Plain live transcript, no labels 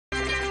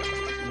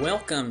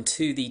Welcome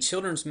to the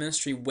Children's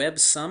Ministry Web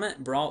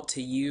Summit brought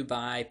to you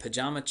by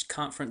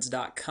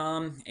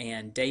PajamaConference.com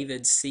and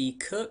David C.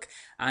 Cook.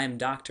 I am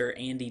Dr.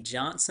 Andy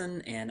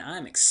Johnson, and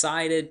I'm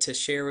excited to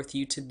share with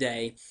you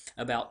today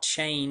about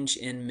change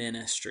in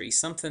ministry,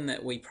 something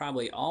that we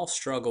probably all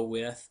struggle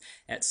with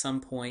at some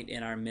point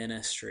in our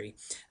ministry.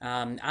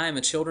 I am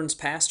a children's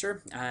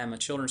pastor. I am a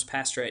children's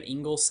pastor at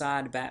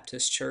Ingleside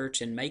Baptist Church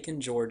in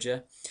Macon,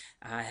 Georgia.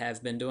 I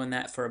have been doing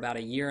that for about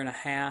a year and a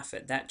half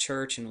at that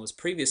church and was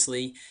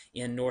previously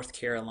in North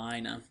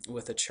Carolina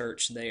with a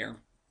church there.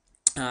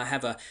 I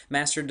have a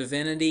Master of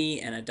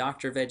Divinity and a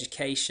Doctor of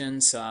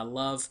Education, so I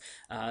love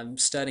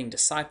studying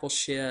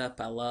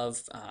discipleship. I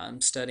love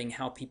studying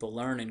how people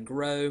learn and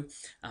grow.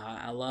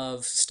 I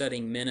love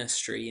studying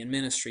ministry and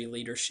ministry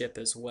leadership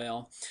as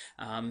well.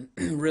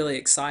 Really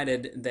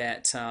excited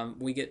that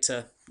we get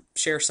to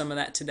share some of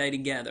that today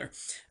together.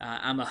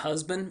 I'm a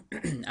husband.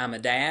 I'm a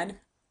dad.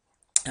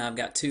 I've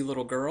got two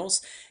little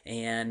girls,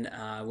 and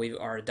we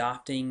are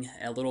adopting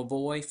a little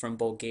boy from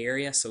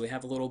Bulgaria, so we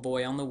have a little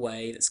boy on the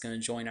way that's going to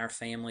join our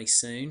family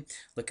soon.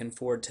 Looking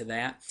forward to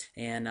that.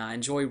 And I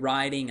enjoy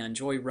riding, I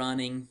enjoy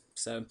running,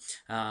 so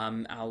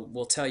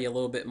we'll tell you a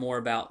little bit more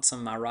about some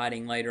of my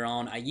writing later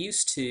on. I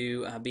used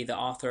to be the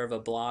author of a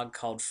blog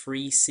called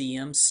Free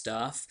CM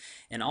Stuff,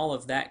 and all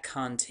of that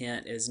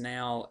content is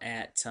now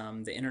at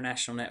the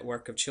International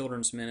Network of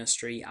Children's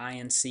Ministry,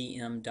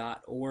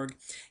 incm.org,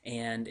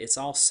 and it's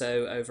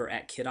also over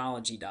at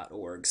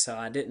kidology.org. So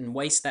I didn't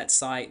waste that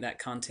site. That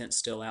content's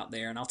still out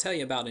there, and I'll tell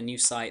you about a new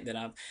site that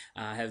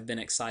I have been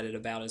excited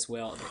about as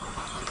well.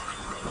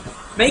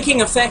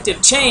 Making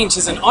effective change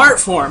is an art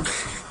form.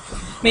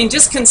 I mean,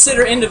 just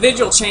consider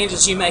individual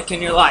changes you make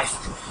in your life.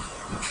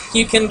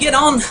 You can get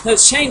on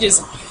those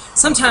changes.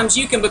 Sometimes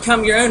you can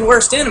become your own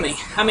worst enemy.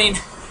 I mean,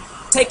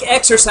 take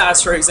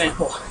exercise, for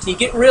example. You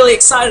get really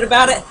excited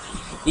about it,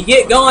 you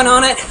get going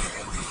on it,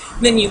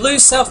 then you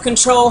lose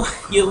self-control,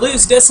 you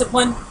lose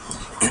discipline,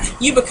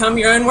 you become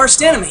your own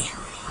worst enemy.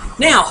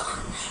 Now,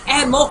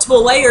 add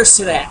multiple layers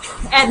to that.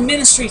 Add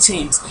ministry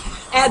teams,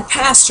 add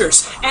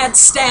pastors, add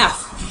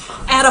staff,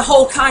 add a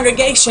whole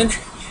congregation,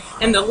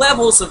 and the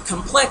levels of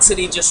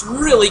complexity just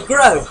really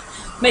grow,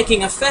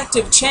 making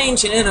effective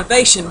change and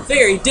innovation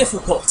very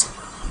difficult.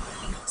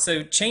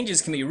 So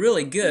changes can be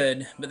really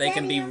good, but they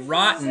can be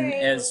rotten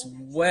as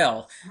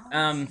well.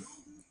 Daddy,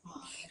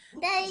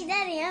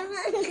 I'm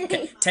hungry.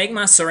 Okay, take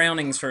my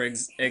surroundings for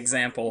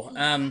example.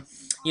 I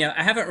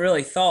haven't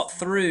really thought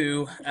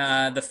through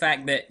the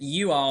fact that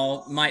you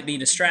all might be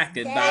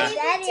distracted by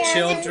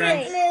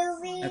children.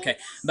 Okay,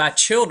 by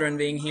children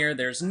being here.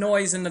 There's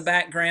noise in the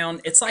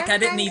background. It's like I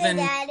didn't even.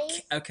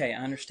 Okay,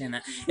 I understand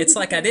that. It's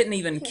like I didn't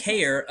even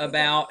care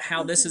about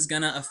how this is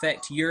going to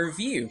affect your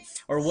view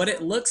or what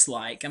it looks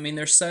like. I mean,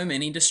 there's so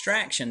many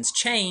distractions.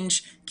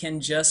 Change can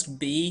just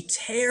be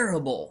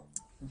terrible,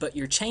 but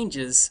your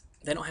changes,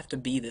 they don't have to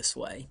be this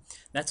way.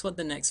 That's what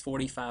the next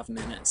 45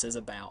 minutes is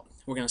about.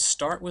 We're going to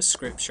start with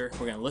Scripture.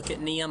 We're going to look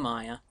at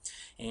Nehemiah,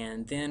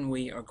 and then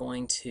we are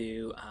going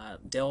to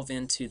delve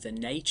into the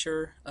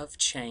nature of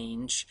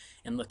change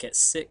and look at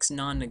 6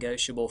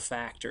 non-negotiable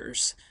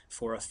factors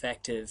for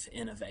effective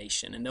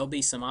innovation. And there'll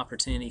be some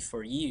opportunity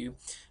for you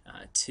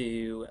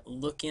to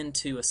look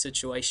into a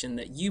situation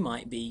that you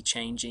might be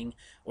changing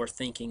or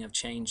thinking of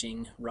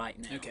changing right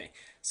now. Okay,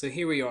 so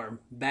here we are,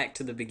 back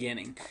to the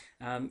beginning.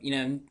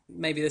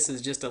 Maybe this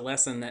is just a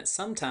lesson that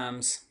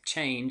sometimes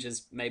change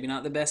is maybe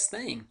not the best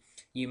thing.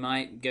 You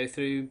might go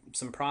through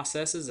some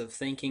processes of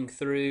thinking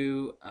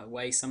through a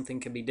way something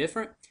could be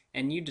different,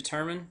 and you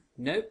determine,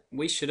 nope,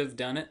 we should have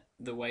done it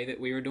the way that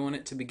we were doing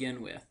it to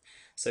begin with.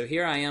 So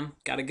here I am,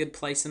 got a good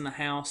place in the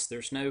house,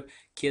 there's no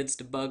kids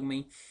to bug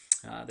me,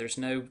 there's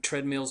no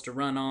treadmills to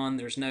run on,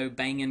 there's no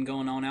banging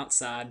going on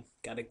outside,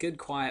 got a good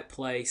quiet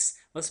place.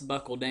 Let's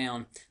buckle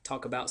down,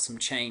 talk about some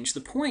change.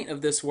 The point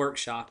of this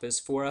workshop is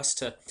for us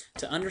to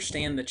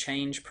understand the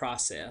change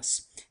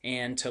process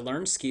and to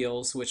learn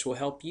skills which will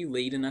help you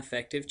lead an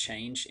effective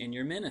change in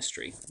your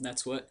ministry. And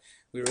that's what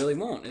we really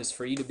want, is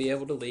for you to be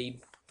able to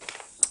lead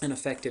an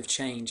effective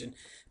change. And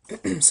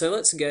so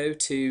let's go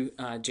to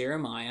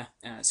Nehemiah,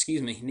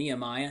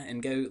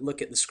 and go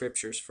look at the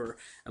scriptures for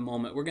a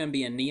moment. We're going to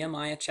be in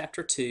Nehemiah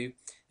chapter 2,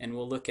 and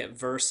we'll look at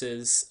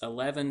verses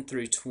 11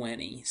 through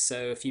 20.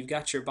 So if you've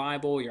got your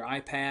Bible, your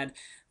iPad,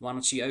 why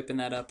don't you open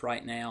that up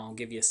right now? I'll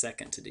give you a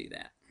second to do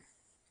that.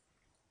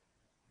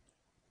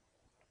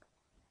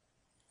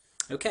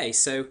 Okay,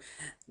 so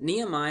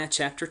Nehemiah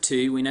chapter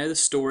 2, we know the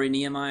story.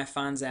 Nehemiah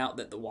finds out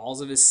that the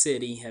walls of his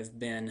city have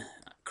been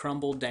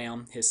crumbled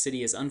down. His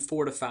city is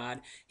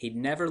unfortified. He'd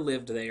never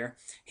lived there.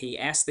 He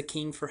asked the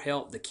king for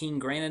help. The king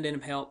granted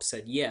him help,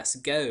 said, yes,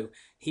 go,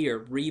 here,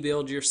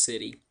 rebuild your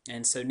city.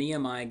 And so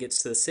Nehemiah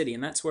gets to the city,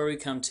 and that's where we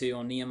come to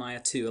on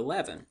Nehemiah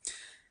 2:11.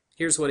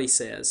 Here's what he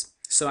says.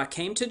 So I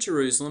came to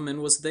Jerusalem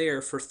and was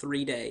there for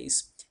 3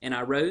 days, and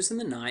I rose in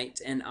the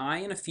night, and I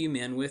and a few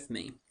men with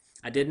me.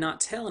 I did not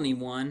tell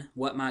anyone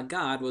what my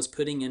God was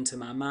putting into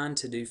my mind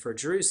to do for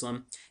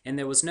Jerusalem, and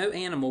there was no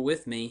animal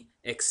with me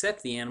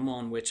except the animal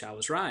on which I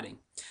was riding.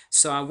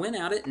 So I went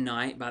out at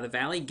night by the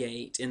valley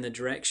gate in the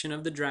direction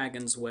of the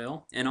dragon's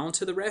well, and on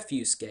to the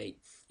refuse gate,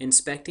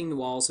 inspecting the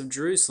walls of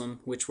Jerusalem,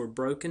 which were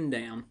broken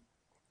down,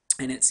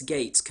 and its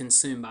gates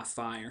consumed by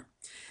fire.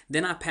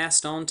 Then I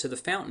passed on to the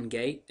fountain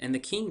gate and the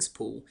king's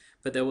pool,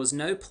 but there was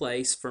no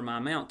place for my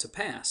mount to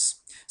pass.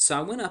 So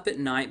I went up at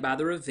night by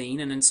the ravine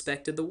and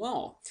inspected the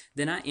wall.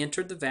 Then I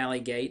entered the valley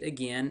gate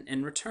again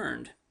and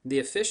returned. The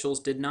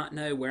officials did not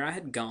know where I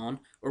had gone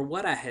or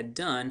what I had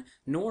done,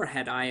 nor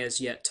had I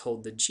as yet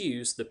told the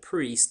Jews, the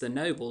priests, the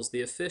nobles,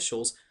 the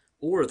officials,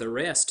 or the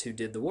rest who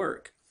did the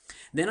work.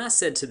 Then I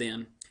said to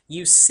them,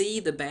 "You see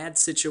the bad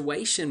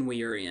situation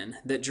we are in,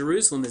 that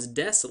Jerusalem is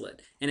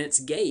desolate, and its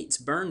gates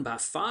burned by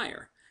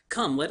fire.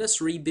 Come, let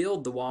us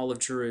rebuild the wall of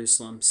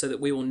Jerusalem, so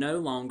that we will no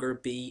longer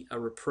be a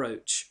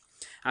reproach."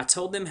 I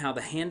told them how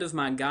the hand of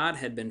my God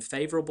had been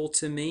favorable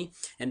to me,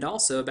 and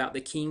also about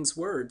the king's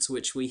words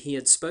which he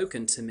had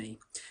spoken to me.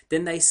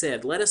 Then they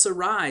said, "Let us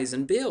arise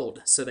and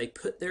build." So they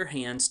put their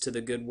hands to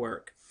the good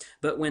work.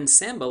 But when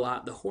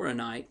Sanballat the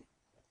Horonite,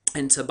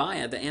 and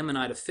Tobiah the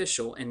Ammonite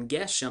official, and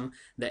Geshem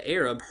the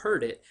Arab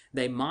heard it,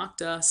 they mocked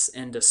us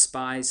and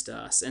despised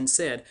us, and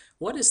said,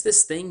 "What is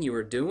this thing you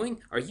are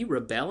doing? Are you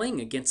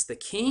rebelling against the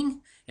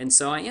king?" And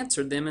so I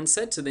answered them and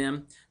said to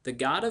them, "The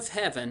God of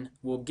heaven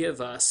will give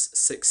us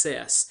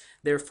success.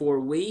 Therefore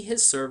we,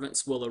 his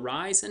servants, will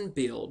arise and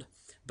build,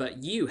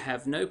 but you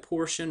have no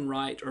portion,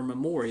 right, or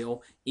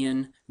memorial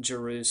in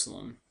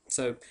Jerusalem."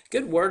 So,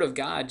 good word of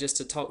God just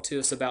to talk to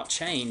us about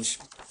change.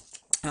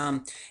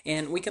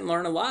 And we can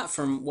learn a lot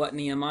from what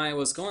Nehemiah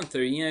was going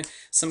through.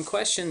 Some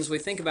questions we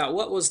think about: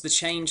 what was the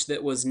change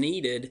that was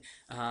needed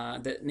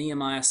that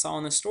Nehemiah saw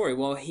in the story?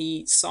 Well,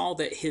 he saw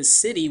that his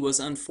city was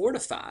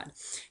unfortified.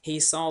 He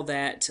saw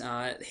that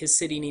his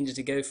city needed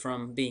to go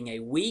from being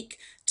a weak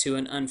to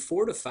an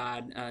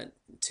unfortified,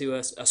 to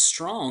a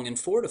strong and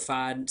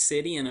fortified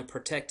city and a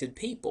protected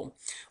people.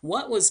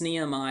 What was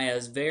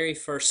Nehemiah's very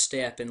first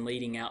step in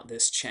leading out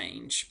this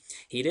change?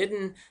 He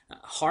didn't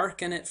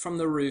hearken it from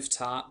the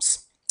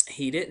rooftops.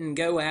 He didn't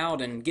go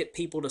out and get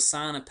people to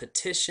sign a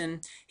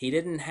petition. He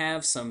didn't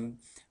have some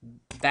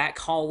back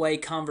hallway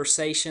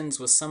conversations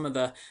with some of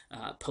the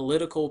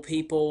political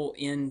people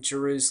in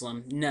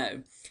Jerusalem.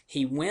 No,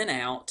 he went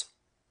out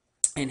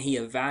and he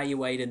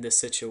evaluated the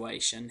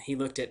situation. He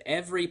looked at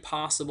every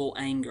possible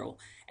angle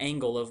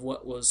of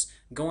what was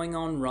going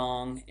on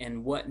wrong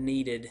and what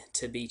needed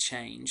to be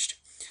changed.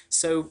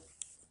 So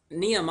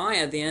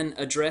Nehemiah then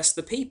addressed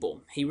the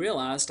people. He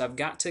realized, I've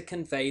got to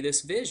convey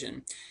this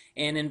vision.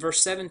 And in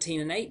verse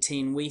 17 and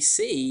 18, we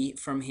see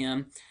from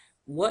him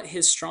what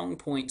his strong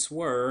points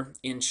were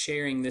in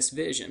sharing this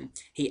vision.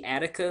 He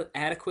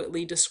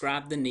adequately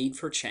described the need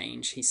for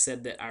change. He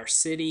said that our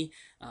city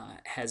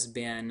has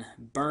been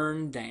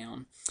burned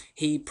down.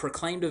 He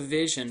proclaimed a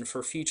vision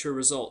for future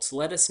results.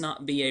 Let us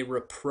not be a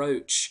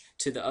reproach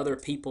to the other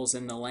peoples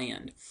in the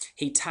land.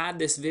 He tied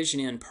this vision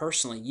in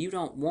personally. You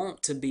don't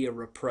want to be a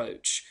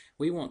reproach.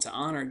 We want to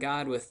honor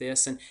God with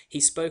this. And he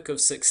spoke of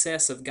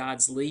success of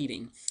God's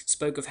leading,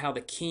 spoke of how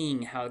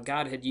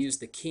God had used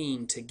the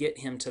king to get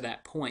him to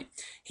that point.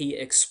 He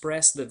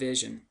expressed the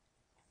vision.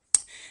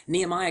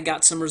 Nehemiah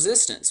got some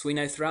resistance. We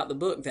know throughout the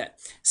book that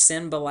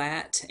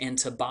Sanballat and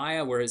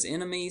Tobiah were his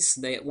enemies.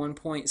 They at one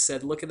point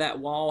said, "Look at that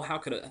wall. How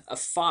could a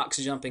fox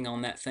jumping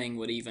on that thing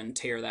would even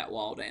tear that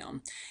wall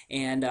down?"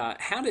 And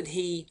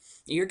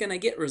you're going to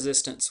get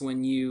resistance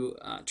when you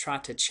try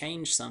to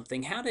change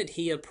something. How did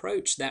he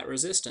approach that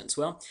resistance?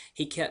 Well,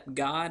 he kept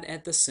God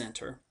at the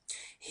center.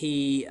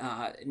 He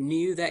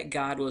knew that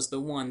God was the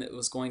one that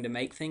was going to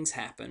make things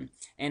happen.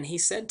 And he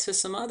said to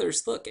some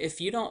others, look,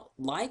 if you don't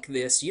like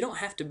this, you don't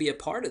have to be a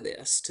part of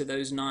this, to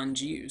those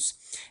non-Jews.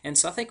 And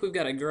so I think we've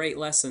got a great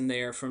lesson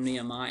there from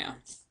Nehemiah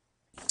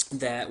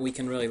that we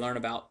can really learn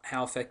about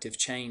how effective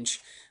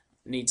change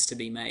needs to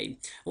be made.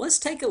 Let's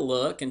take a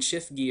look and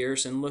shift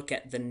gears and look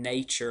at the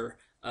nature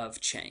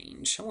of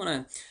change. I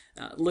want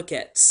to look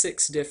at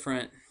 6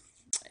 different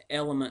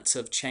elements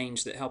of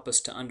change that help us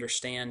to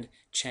understand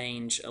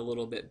change a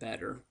little bit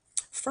better.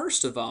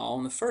 First of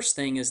all, the first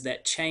thing is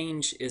that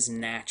change is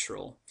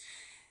natural.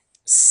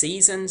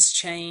 Seasons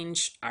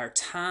change, our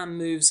time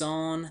moves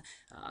on,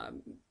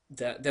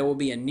 there will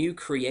be a new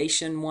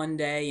creation one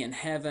day in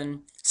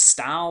heaven.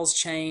 Styles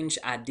change,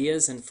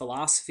 ideas and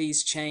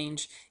philosophies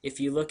change. If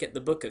you look at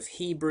the book of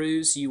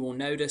Hebrews, you will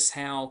notice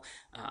how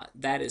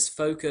that is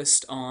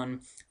focused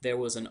on there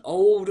was an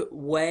old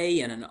way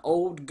and an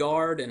old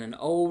guard and an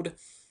old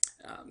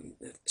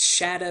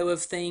shadow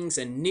of things,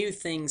 and new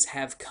things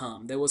have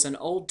come. There was an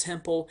old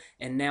temple,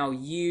 and now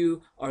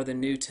you are the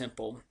new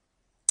temple.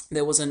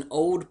 There was an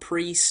old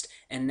priest,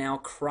 and now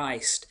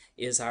Christ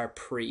is our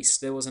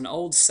priest. There was an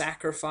old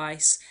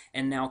sacrifice,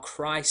 and now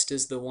Christ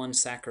is the one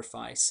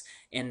sacrifice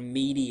and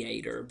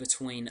mediator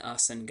between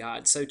us and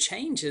God. So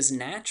change is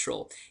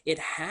natural. It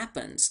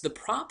happens. The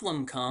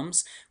problem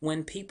comes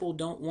when people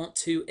don't want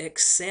to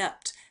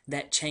accept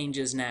that change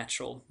is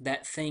natural,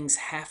 that things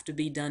have to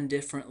be done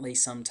differently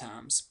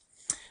sometimes.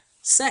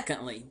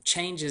 Secondly,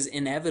 change is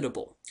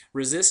inevitable.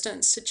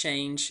 Resistance to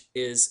change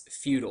is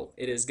futile.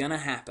 It is going to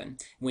happen.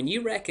 When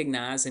you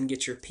recognize and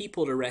get your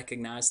people to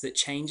recognize that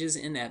change is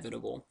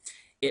inevitable,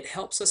 it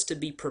helps us to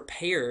be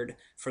prepared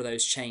for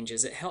those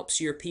changes. It helps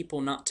your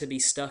people not to be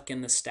stuck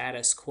in the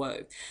status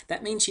quo.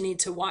 That means you need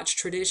to watch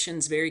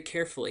traditions very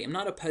carefully. I'm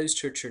not opposed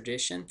to a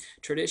tradition.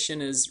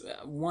 Tradition is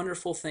a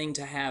wonderful thing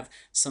to have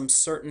some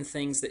certain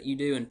things that you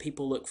do and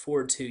people look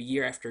forward to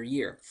year after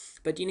year.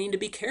 But you need to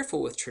be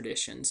careful with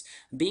traditions.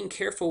 Being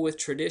careful with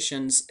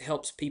traditions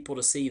helps people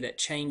to see that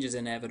change is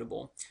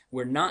inevitable.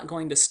 We're not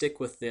going to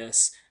stick with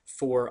this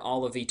for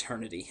all of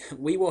eternity.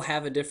 We will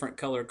have a different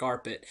color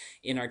carpet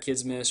in our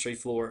kids' ministry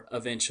floor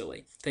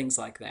eventually. Things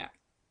like that.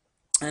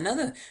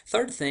 Another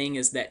third thing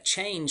is that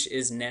change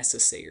is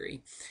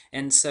necessary.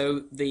 And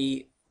so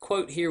the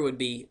quote here would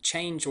be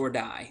change or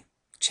die.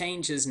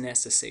 Change is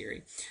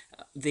necessary.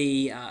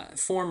 The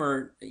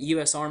former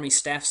U.S. Army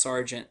Staff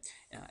Sergeant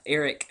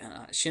Eric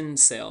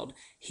Schinseld,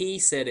 he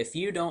said, if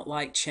you don't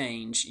like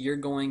change, you're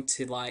going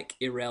to like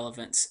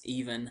irrelevance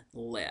even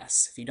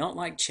less. If you don't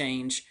like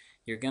change,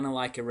 you're going to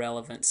like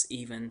irrelevance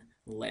even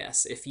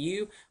less. If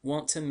you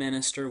want to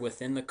minister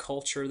within the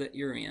culture that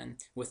you're in,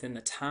 within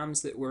the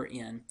times that we're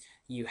in,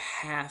 you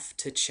have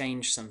to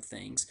change some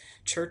things.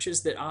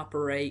 Churches that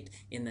operate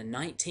in the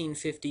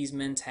 1950s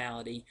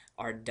mentality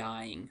are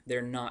dying.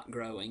 They're not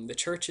growing. The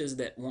churches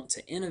that want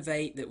to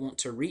innovate, that want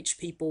to reach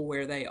people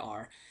where they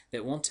are,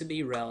 that want to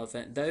be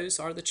relevant, those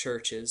are the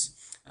churches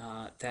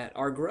that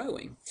are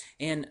growing.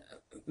 And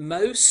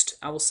most,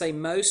 I will say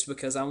most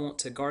because I want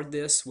to guard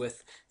this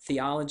with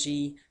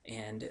theology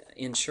and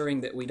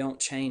ensuring that we don't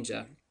change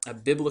a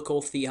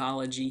biblical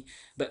theology,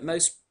 but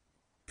most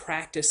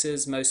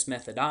practices, most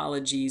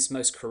methodologies,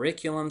 most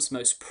curriculums,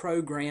 most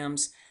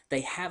programs,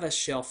 they have a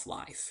shelf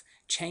life.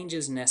 Change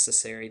is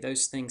necessary.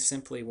 Those things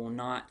simply will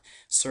not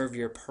serve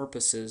your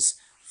purposes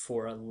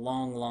for a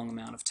long, long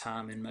amount of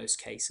time in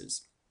most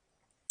cases.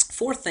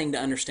 Fourth thing to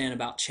understand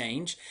about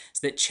change is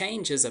that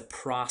change is a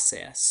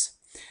process.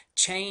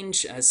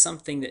 Change is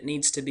something that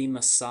needs to be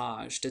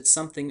massaged. It's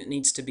something that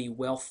needs to be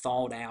well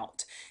thought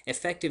out.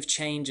 Effective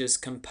change is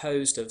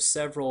composed of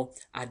several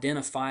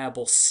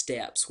identifiable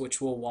steps, which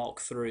we'll walk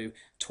through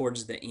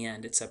towards the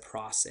end. It's a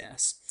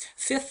process.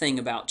 Fifth thing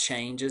about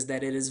change is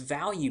that it is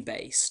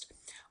value-based.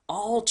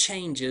 All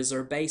changes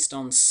are based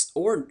on,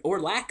 or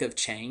lack of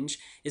change,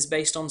 is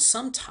based on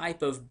some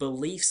type of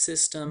belief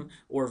system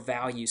or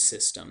value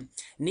system.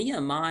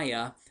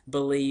 Nehemiah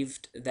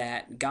believed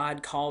that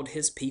God called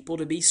his people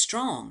to be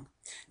strong.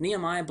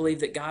 Nehemiah believed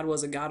that God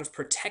was a God of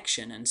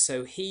protection, and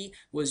so he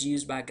was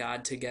used by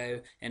God to go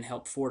and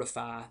help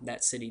fortify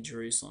that city,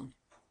 Jerusalem.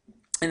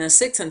 And the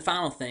sixth and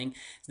final thing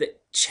is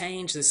that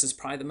change, this is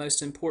probably the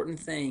most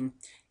important thing,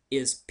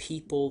 is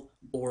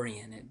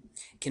people-oriented.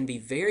 It can be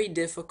very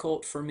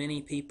difficult for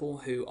many people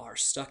who are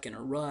stuck in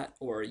a rut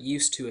or are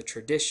used to a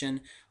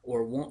tradition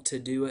or want to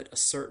do it a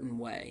certain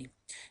way.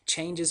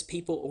 Change is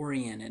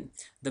people-oriented.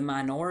 The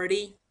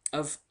minority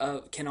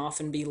can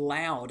often be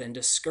loud and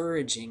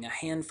discouraging, a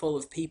handful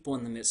of people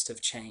in the midst of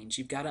change.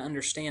 You've got to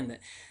understand that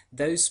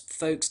those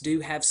folks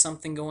do have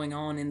something going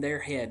on in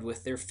their head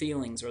with their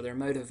feelings or their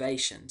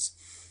motivations.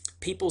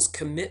 People's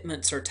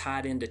commitments are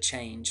tied into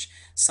change,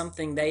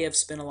 something they have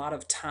spent a lot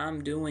of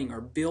time doing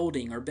or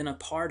building or been a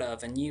part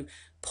of, and you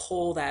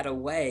pull that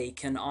away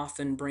can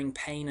often bring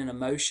pain and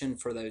emotion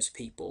for those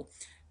people.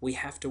 We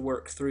have to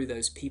work through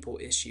those people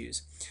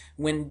issues.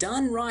 When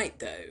done right,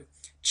 though,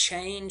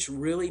 change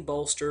really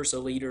bolsters a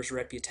leader's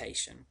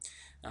reputation.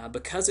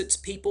 Because it's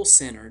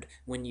people-centered,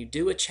 when you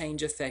do a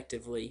change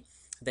effectively,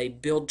 they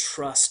build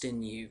trust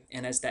in you,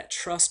 and as that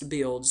trust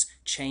builds,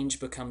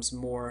 change becomes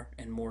more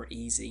and more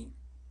easy.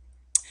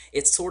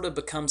 It sort of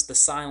becomes the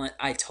silent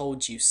 "I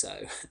told you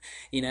so."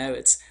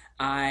 It's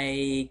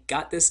I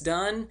got this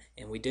done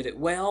and we did it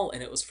well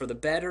and it was for the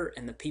better,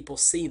 and the people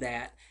see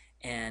that,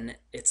 and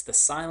it's the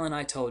silent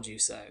 "I told you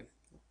so."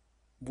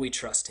 We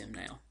trust him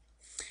now.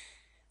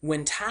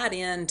 When tied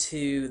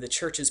into the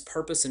church's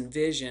purpose and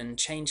vision,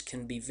 change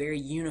can be very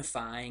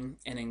unifying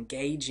and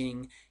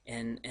engaging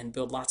and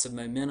build lots of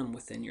momentum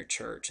within your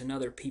church,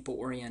 another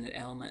people-oriented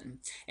element.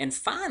 And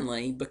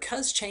finally,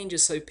 because change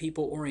is so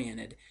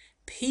people-oriented,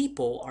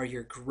 people are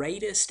your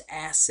greatest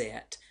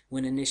asset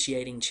when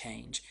initiating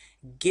change.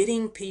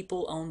 Getting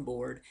people on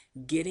board,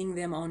 getting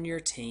them on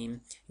your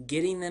team,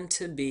 getting them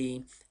to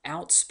be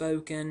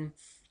outspoken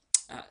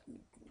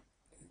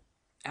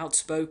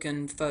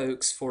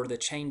folks for the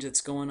change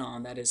that's going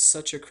on, that is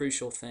such a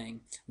crucial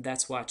thing.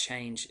 That's why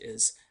change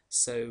is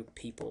so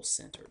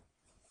people-centered.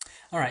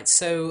 All right,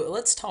 so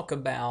let's talk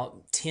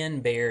about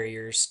 10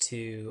 barriers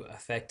to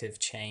effective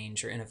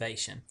change or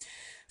innovation.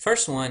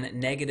 First one,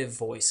 negative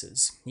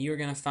voices. You're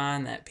going to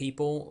find that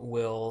people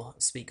will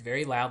speak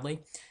very loudly.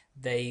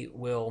 They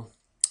will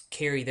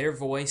carry their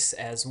voice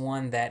as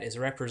one that is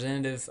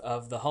representative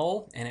of the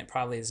whole, and it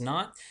probably is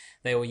not.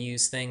 They will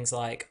use things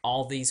like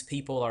 "all these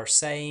people are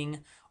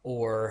saying,"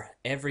 or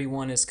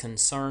everyone is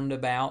concerned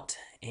about.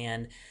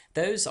 And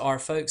those are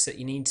folks that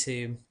you need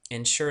to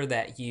ensure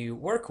that you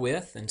work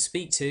with and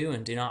speak to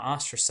and do not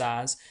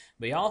ostracize.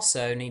 But you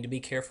also need to be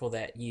careful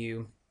that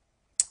you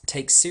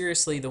take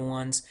seriously the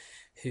ones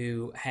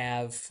who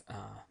have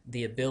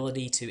the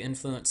ability to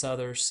influence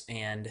others,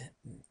 and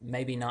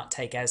maybe not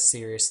take as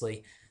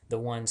seriously the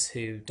ones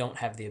who don't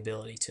have the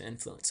ability to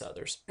influence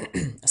others.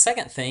 A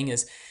second thing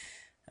is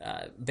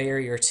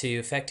barrier to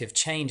effective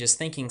change is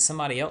thinking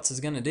somebody else is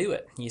going to do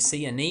it. You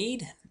see a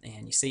need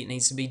and you see it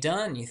needs to be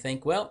done. You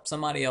think, well,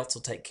 somebody else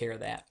will take care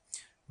of that.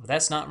 Well,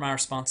 that's not my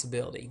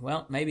responsibility.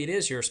 Well, maybe it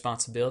is your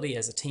responsibility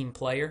as a team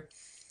player,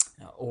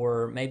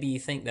 or maybe you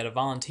think that a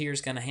volunteer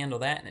is going to handle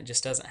that and it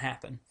just doesn't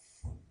happen.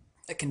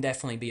 That can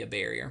definitely be a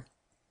barrier.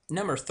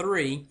 Number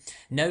three,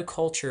 no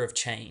culture of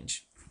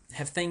change.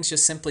 Have things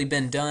just simply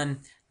been done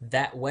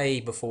that way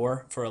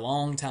before for a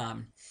long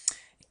time?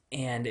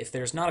 And if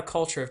there's not a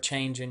culture of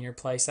change in your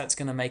place, that's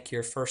going to make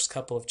your first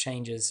couple of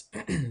changes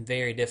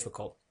very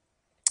difficult.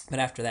 But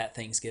after that,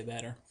 things get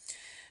better.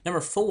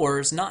 Number four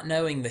is not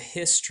knowing the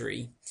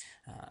history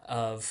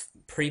of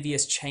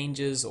previous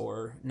changes,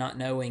 or not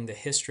knowing the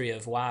history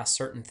of why a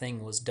certain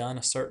thing was done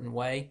a certain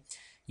way.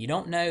 You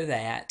don't know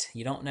that.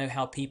 You don't know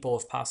how people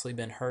have possibly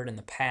been hurt in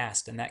the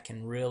past, and that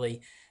can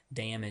really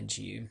damage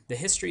you. The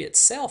history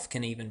itself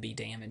can even be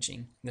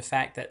damaging. The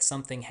fact that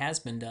something has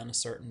been done a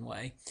certain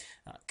way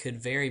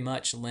could very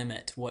much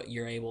limit what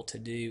you're able to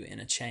do in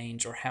a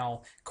change, or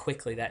how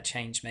quickly that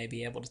change may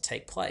be able to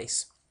take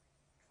place.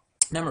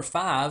 Number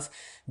five,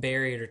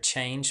 barrier to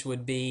change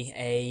would be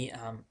a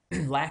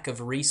lack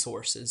of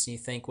resources. You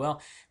think,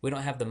 well, we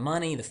don't have the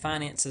money, the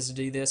finances to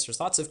do this. There's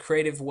lots of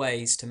creative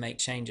ways to make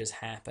changes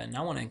happen.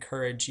 I want to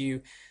encourage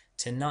you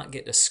to not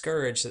get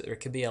discouraged that there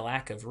could be a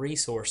lack of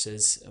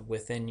resources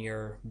within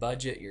your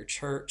budget, your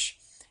church.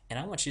 And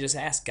I want you to just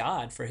ask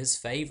God for His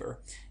favor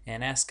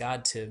and ask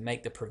God to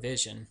make the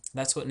provision.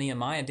 That's what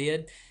Nehemiah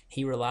did.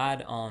 He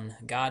relied on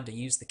God to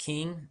use the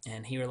king,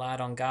 and he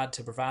relied on God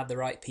to provide the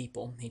right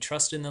people. He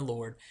trusted in the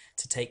Lord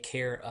to take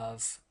care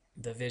of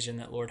the vision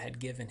that Lord had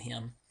given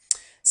him.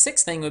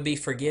 Sixth thing would be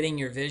forgetting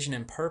your vision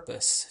and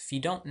purpose. If you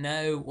don't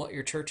know what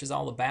your church is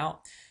all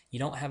about, you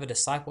don't have a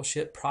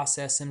discipleship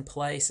process in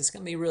place, it's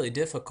going to be really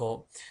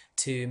difficult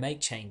to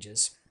make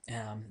changes.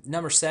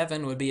 Number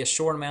seven would be a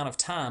short amount of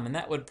time, and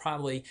that would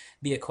probably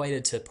be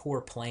equated to poor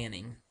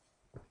planning.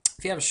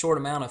 If you have a short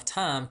amount of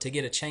time to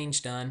get a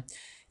change done,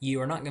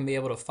 you are not going to be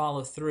able to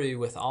follow through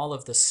with all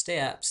of the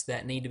steps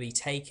that need to be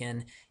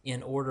taken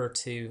in order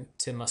to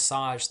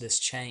massage this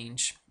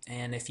change.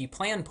 And if you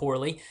plan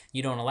poorly,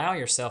 you don't allow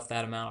yourself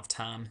that amount of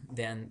time,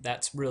 then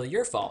that's really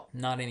your fault,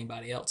 not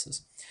anybody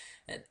else's.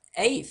 An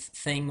eighth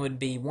thing would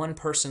be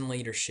one-person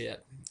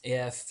leadership.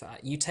 If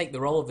you take the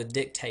role of a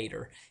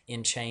dictator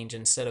in change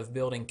instead of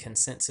building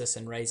consensus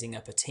and raising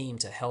up a team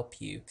to help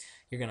you,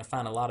 you're going to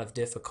find a lot of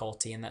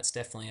difficulty, and that's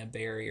definitely a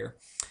barrier.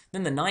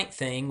 Then the ninth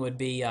thing would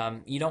be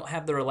you don't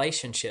have the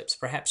relationships.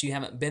 Perhaps you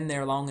haven't been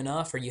there long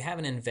enough, or you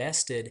haven't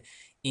invested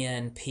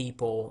in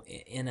people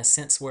in a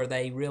sense where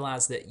they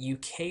realize that you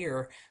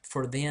care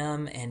for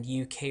them and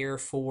you care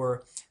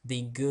for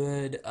the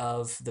good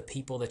of the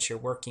people that you're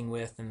working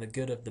with and the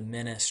good of the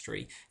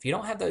ministry. If you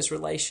don't have those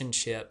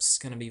relationships, it's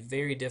going to be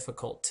very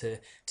difficult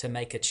to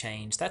make a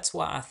change. That's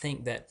why I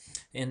think that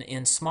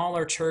in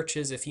smaller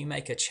churches, if you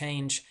make a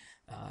change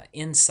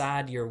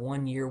inside your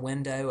 1 year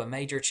window, a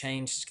major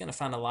change, is going to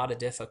find a lot of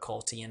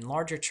difficulty. In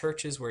larger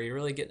churches where you're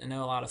really getting to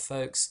know a lot of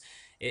folks,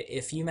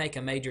 if you make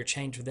a major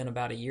change within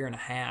about a year and a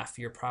half,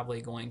 you're probably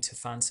going to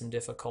find some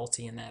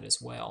difficulty in that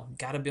as well.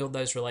 Got to build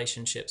those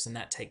relationships, and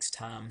that takes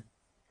time.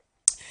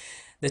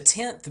 The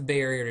 10th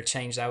barrier to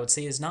change I would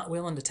see is not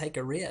willing to take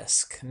a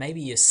risk. Maybe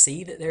you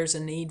see that there's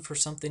a need for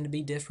something to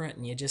be different,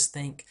 and you just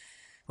think,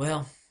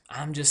 well,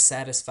 I'm just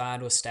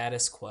satisfied with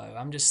status quo.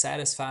 I'm just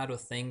satisfied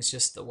with things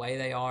just the way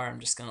they are. I'm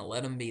just going to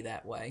let them be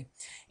that way.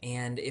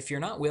 And if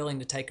you're not willing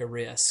to take a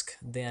risk,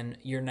 then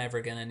you're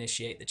never going to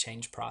initiate the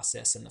change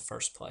process in the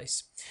first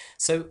place.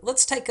 So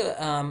let's take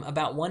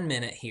about 1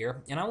 minute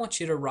here, and I want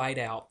you to write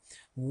out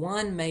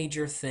one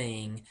major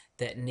thing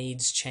that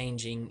needs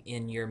changing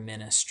in your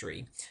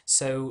ministry.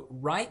 So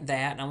write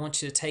that, and I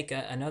want you to take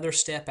another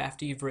step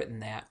after you've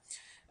written that.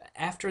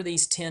 After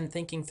these 10,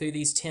 thinking through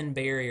these 10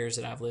 barriers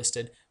that I've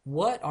listed,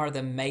 what are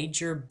the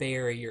major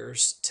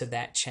barriers to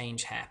that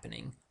change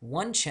happening?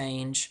 One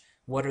change,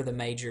 what are the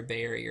major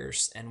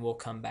barriers? And we'll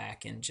come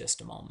back in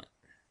just a moment.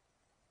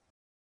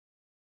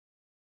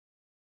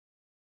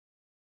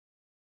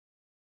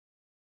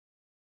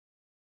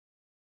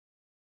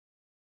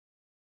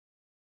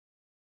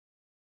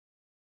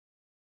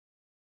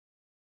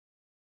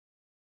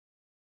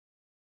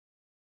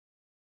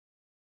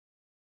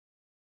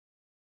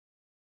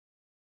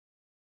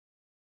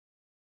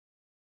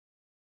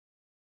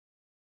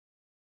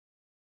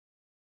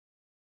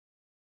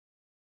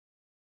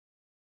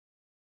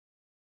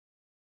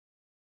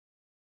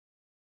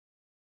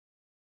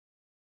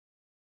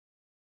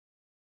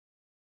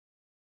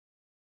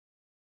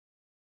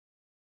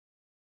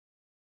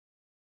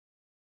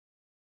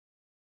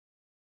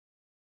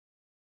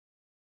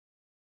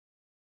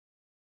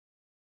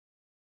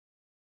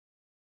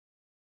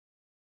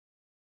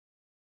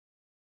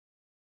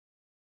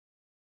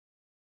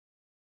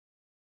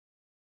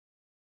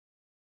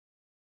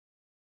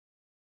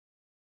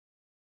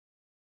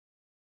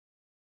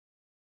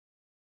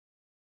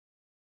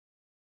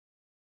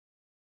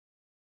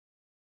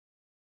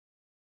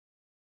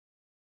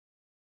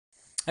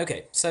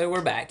 Okay, so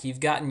we're back. You've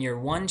gotten your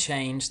one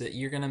change that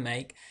you're going to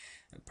make.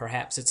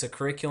 Perhaps it's a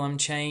curriculum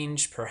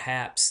change,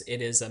 perhaps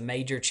it is a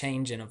major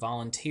change in a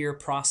volunteer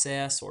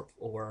process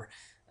or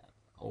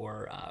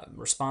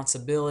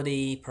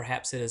responsibility,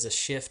 perhaps it is a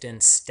shift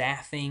in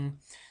staffing.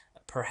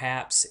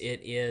 Perhaps it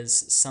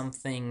is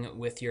something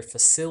with your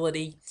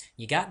facility.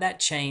 You got that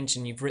change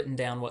and you've written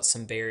down what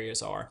some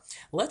barriers are.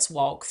 Let's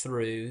walk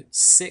through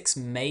 6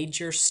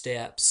 major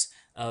steps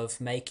of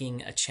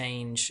making a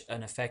change,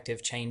 an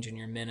effective change in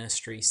your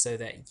ministry so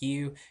that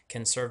you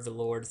can serve the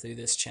Lord through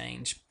this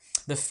change.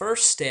 The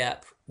first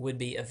step would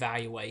be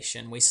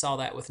evaluation. We saw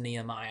that with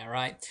Nehemiah,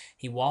 right?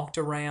 He walked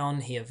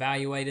around, he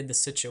evaluated the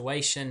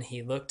situation,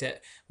 he looked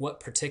at what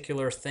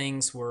particular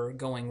things were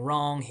going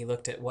wrong, he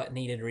looked at what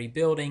needed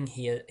rebuilding,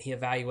 he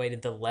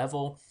evaluated the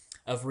level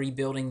of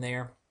rebuilding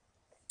there.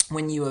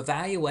 When you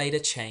evaluate a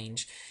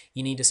change,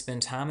 you need to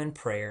spend time in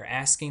prayer,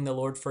 asking the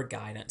Lord for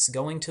guidance,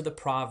 going to the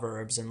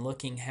Proverbs and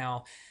looking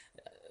how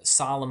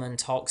Solomon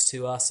talks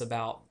to us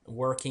about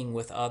working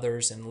with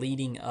others and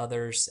leading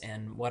others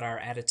and what our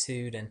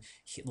attitude and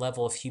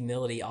level of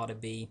humility ought to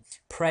be.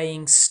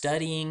 Praying,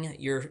 studying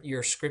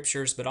your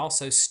scriptures, but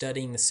also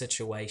studying the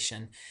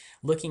situation.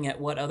 Looking at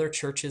what other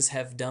churches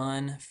have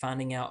done,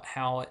 finding out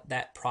how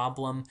that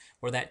problem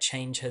or that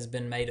change has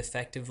been made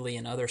effectively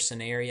in other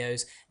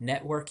scenarios,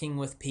 networking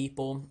with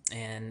people,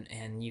 and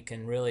you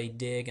can really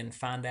dig and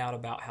find out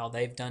about how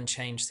they've done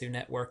change through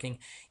networking.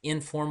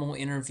 Informal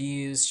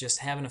interviews, just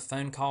having a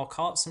phone call.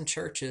 Call up some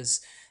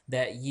churches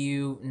that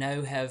you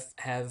know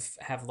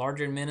have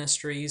larger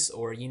ministries,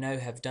 or you know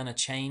have done a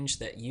change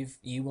that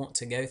you want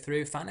to go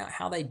through. Find out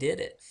how they did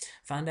it.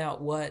 Find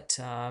out what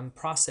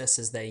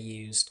processes they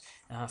used.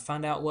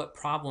 Find out what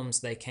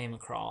problems they came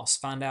across.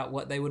 Find out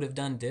what they would have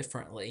done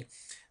differently.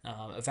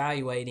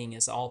 Evaluating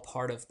is all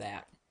part of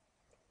that.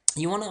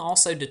 You want to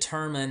also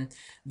determine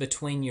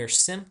between your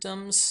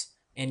symptoms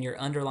and your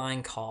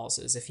underlying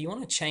causes. If you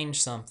want to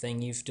change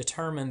something, you've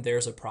determined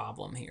there's a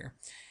problem here.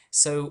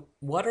 So,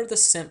 what are the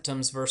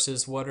symptoms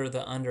versus what are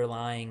the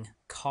underlying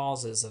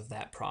causes of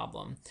that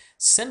problem?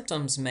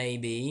 Symptoms may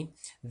be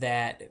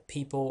that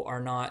people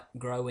are not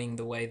growing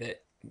the way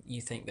that you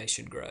think they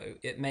should grow.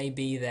 It may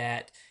be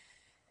that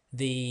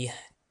the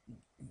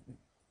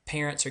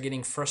parents are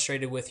getting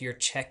frustrated with your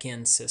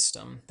check-in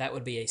system. That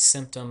would be a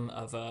symptom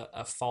of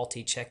a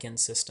faulty check-in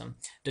system.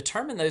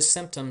 Determine those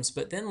symptoms,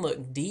 but then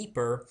look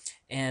deeper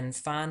and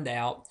find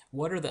out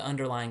what are the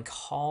underlying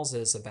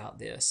causes about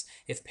this.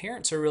 If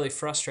parents are really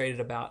frustrated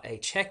about a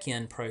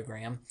check-in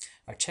program,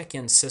 a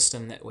check-in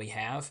system that we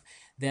have,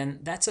 then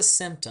that's a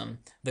symptom.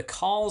 The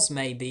cause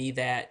may be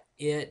that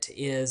it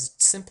is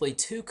simply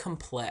too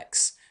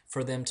complex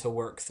for them to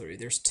work through.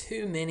 There's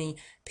too many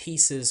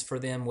pieces for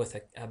them with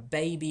a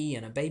baby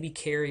and a baby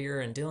carrier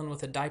and dealing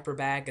with a diaper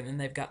bag, and then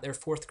they've got their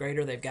fourth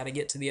grader, they've got to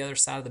get to the other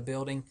side of the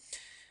building.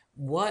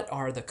 What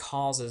are the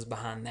causes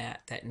behind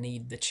that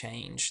need the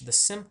change? The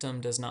symptom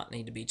does not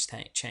need to be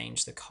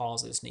changed, the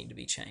causes need to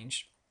be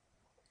changed.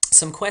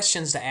 Some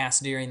questions to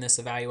ask during this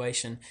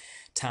evaluation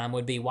time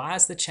would be, why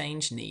is the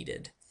change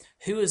needed?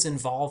 Who is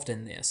involved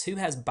in this? Who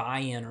has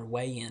buy-in or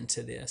weigh-in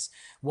to this?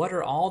 What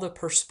are all the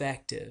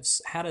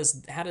perspectives? How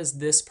does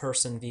this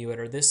person view it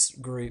or this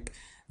group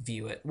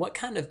view it? What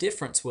kind of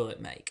difference will it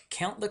make?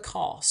 Count the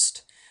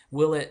cost.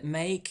 Will it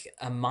make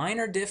a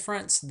minor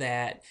difference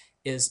that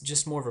is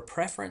just more of a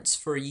preference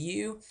for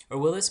you, or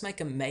will this make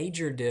a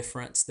major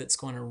difference that's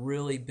going to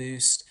really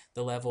boost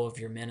the level of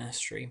your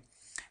ministry?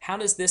 How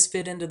does this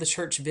fit into the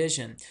church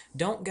vision?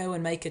 Don't go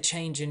and make a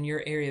change in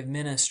your area of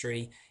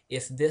ministry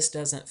if this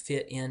doesn't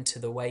fit into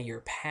the way your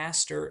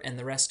pastor and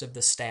the rest of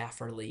the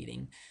staff are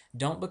leading.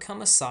 Don't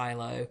become a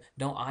silo.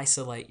 Don't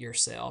isolate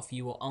yourself.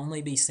 You will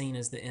only be seen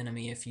as the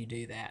enemy if you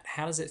do that.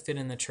 How does it fit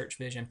in the church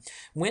vision?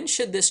 When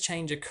should this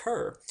change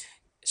occur?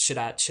 Should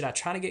I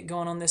try to get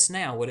going on this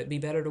now? Would it be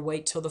better to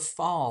wait till the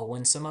fall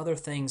when some other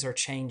things are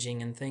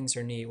changing and things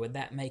are new? Would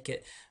that make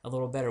it a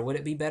little better? Would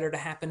it be better to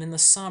happen in the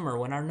summer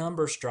when our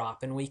numbers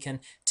drop and we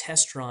can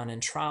test run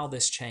and trial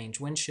this change?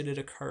 When should it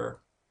occur?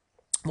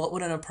 What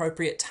would an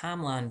appropriate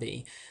timeline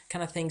be? What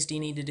kind of things do you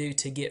need to do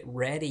to get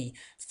ready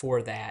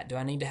for that? Do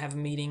I need to have a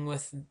meeting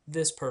with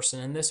this person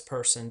and this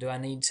person? Do I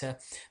need to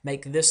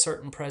make this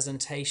certain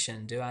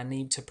presentation? Do I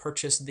need to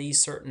purchase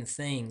these certain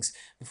things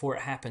before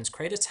it happens?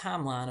 Create a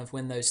timeline of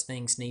when those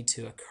things need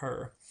to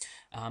occur.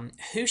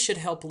 Who should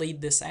help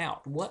lead this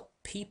out? What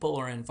people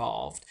are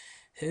involved?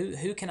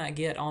 Who can I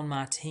get on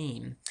my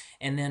team?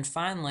 And then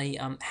finally,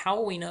 how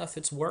will we know if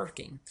it's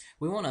working?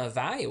 We want to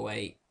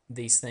evaluate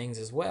these things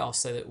as well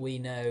so that we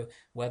know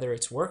whether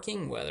it's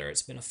working, whether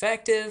it's been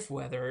effective,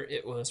 whether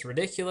it was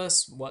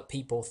ridiculous, what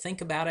people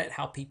think about it,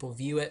 how people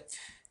view it.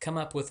 Come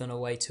up with a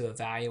way to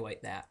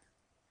evaluate that.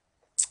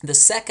 The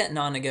second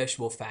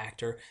non-negotiable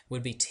factor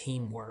would be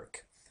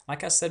teamwork.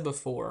 Like I said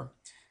before,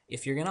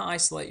 if you're going to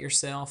isolate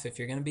yourself, if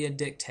you're going to be a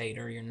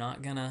dictator, you're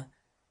not going to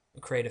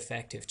create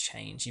effective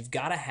change. You've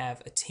got to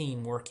have a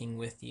team working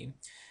with you.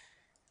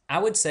 I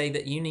would say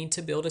that you need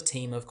to build a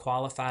team of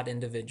qualified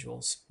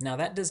individuals. Now,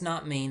 that does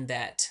not mean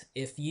that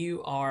if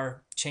you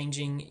are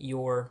changing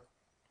your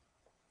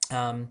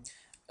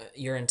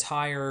your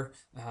entire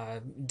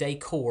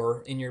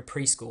decor in your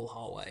preschool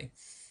hallway.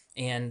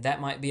 And that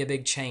might be a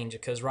big change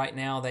because right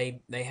now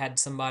they had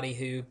somebody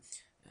who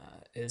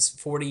is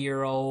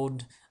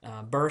 40-year-old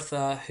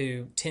Bertha,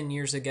 who 10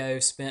 years ago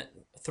spent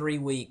 3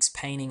 weeks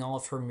painting all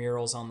of her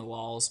murals on the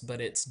walls, but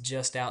it's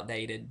just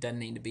outdated, doesn't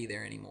need to be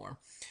there anymore.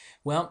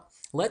 Well,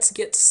 let's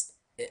get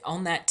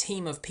on that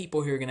team of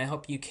people who are going to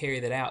help you carry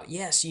that out.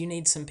 Yes, you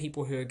need some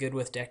people who are good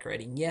with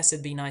decorating. Yes,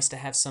 it'd be nice to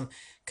have some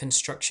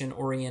construction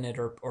oriented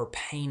or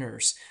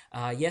painters.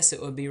 Yes,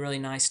 it would be really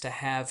nice to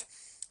have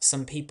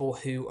some people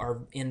who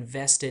are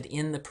invested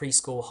in the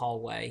preschool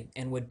hallway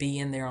and would be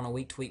in there on a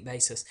week to week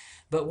basis.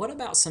 But what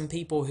about some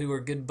people who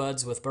are good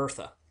buds with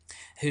Bertha,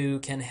 who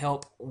can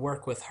help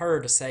work with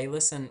her to say,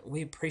 listen,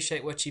 we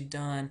appreciate what you've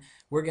done.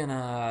 We're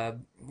gonna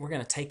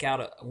take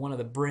out one of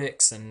the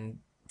bricks and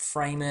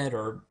frame it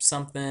or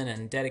something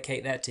and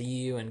dedicate that to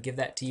you and give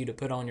that to you to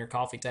put on your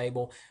coffee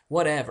table,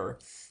 whatever,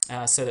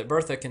 so that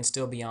Bertha can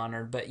still be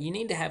honored. But you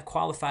need to have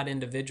qualified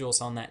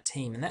individuals on that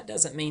team, and that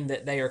doesn't mean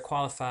that they are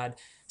qualified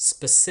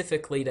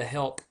specifically to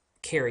help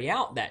carry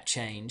out that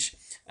change,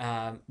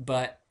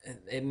 but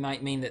it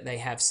might mean that they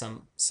have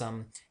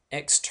some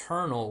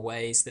external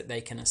ways that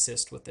they can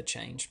assist with the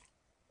change.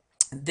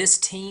 This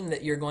team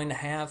that you're going to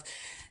have,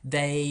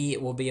 they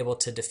will be able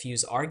to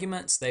diffuse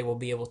arguments, they will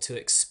be able to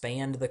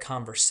expand the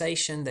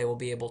conversation, they will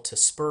be able to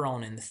spur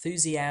on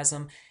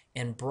enthusiasm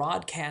and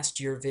broadcast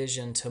your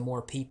vision to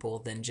more people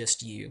than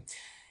just you.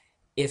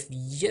 If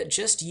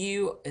just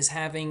you is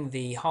having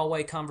the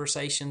hallway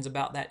conversations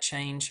about that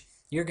change,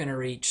 you're going to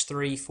reach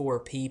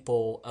 3-4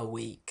 people a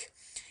week.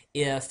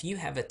 If you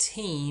have a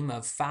team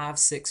of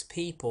 5-6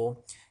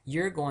 people,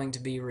 you're going to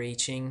be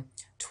reaching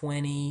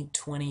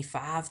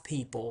 20-25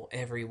 people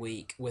every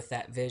week with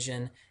that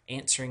vision,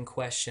 answering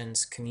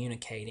questions,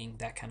 communicating,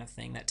 that kind of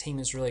thing. That team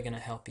is really going to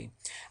help you.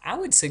 I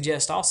would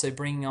suggest also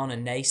bringing on a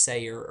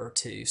naysayer or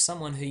two,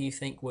 someone who you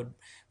think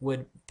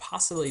would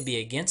possibly be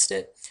against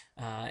it,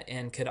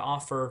 and could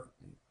offer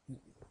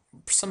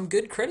some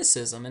good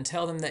criticism and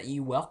tell them that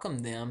you welcome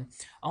them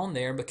on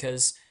there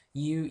because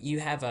you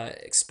have a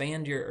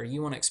expand your, or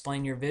you want to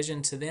explain your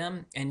vision to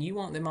them and you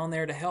want them on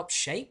there to help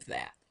shape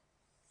that.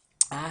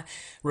 I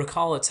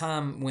recall a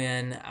time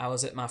when I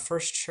was at my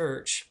first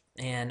church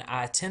and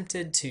I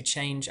attempted to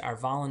change our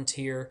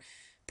volunteer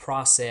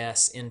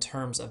process in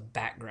terms of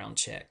background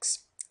checks.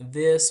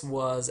 This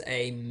was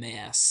a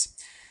mess.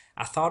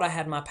 I thought I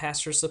had my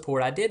pastor's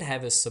support. I did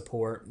have his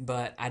support,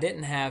 but I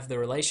didn't have the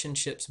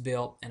relationships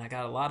built, and I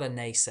got a lot of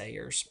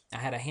naysayers. I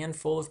had a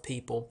handful of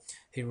people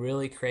who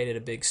really created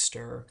a big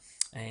stir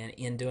and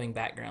in doing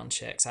background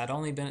checks. I'd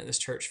only been at this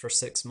church for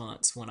 6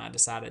 months when I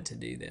decided to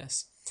do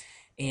this.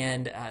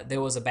 And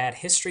there was a bad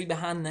history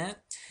behind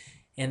that.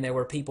 And there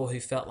were people who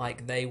felt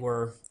like they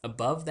were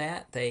above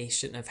that. They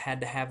shouldn't have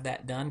had to have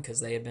that done because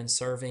they had been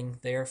serving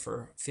there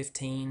for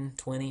 15,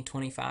 20,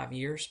 25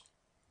 years.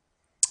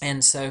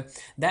 And so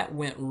that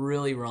went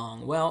really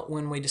wrong. Well,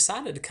 when we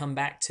decided to come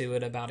back to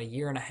it about a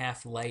year and a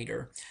half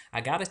later,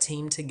 I got a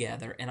team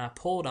together and I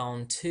pulled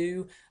on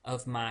two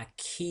of my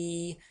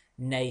key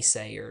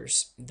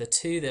naysayers, the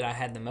two that I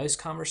had the most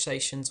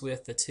conversations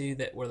with, the two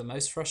that were the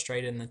most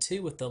frustrated, and the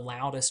two with the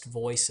loudest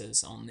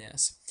voices on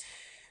this.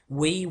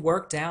 We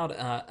worked out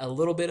a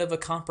little bit of a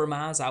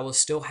compromise. I was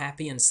still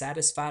happy and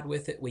satisfied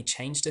with it. We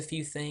changed a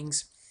few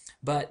things,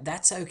 but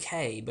that's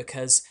okay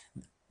because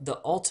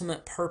the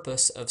ultimate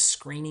purpose of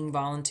screening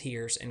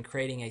volunteers and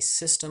creating a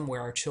system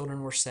where our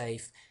children were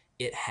safe,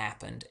 it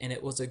happened, and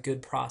it was a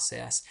good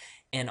process.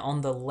 And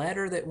on the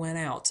letter that went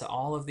out to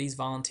all of these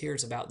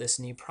volunteers about this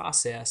new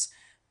process,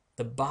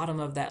 the bottom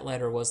of that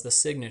letter was the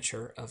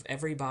signature of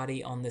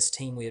everybody on this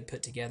team we had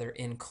put together,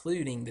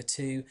 including the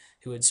two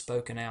who had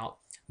spoken out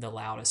the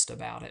loudest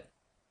about it.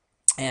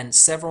 And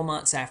several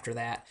months after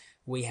that,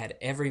 we had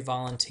every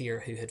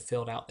volunteer who had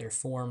filled out their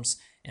forms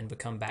and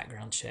become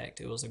background checked.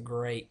 It was a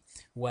great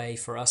way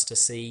for us to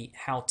see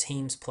how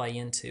teams play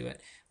into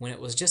it. When it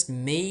was just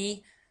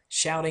me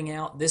shouting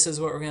out, this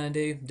is what we're going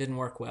to do, didn't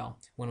work well.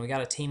 When we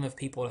got a team of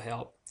people to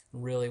help,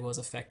 really was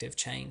effective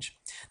change.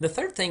 The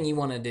third thing you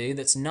want to do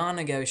that's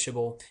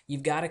non-negotiable,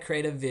 you've got to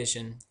create a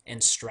vision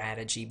and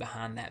strategy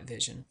behind that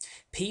vision.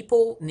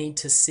 People need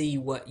to see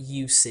what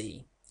you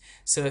see.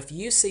 So if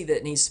you see that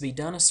it needs to be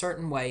done a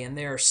certain way and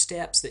there are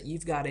steps that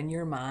you've got in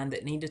your mind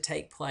that need to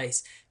take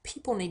place,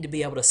 people need to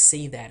be able to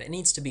see that. It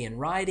needs to be in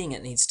writing.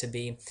 It needs to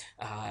be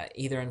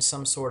either in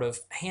some sort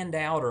of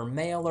handout or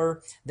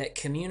mailer that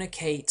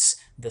communicates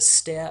the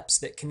steps,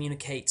 that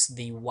communicates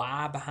the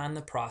why behind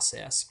the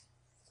process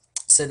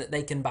so that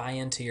they can buy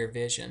into your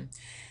vision.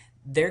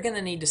 They're going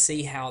to need to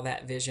see how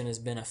that vision is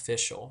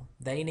beneficial.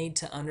 They need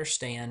to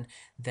understand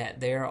that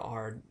there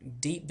are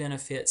deep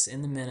benefits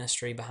in the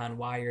ministry behind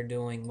why you're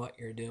doing what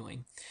you're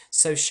doing.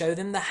 So show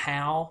them the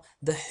how,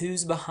 the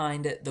who's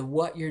behind it, the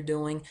what you're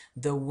doing,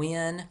 the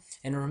when.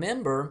 And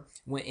remember,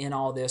 in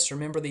all this,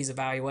 remember these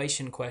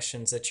evaluation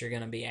questions that you're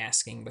going to be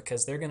asking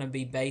because they're going to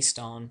be based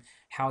on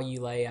how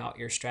you lay out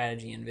your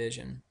strategy and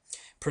vision.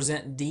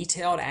 Present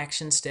detailed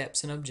action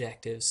steps and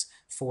objectives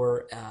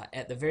for,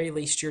 at the very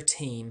least, your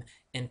team,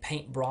 and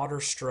paint broader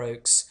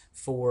strokes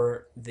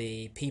for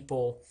the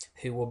people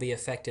who will be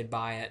affected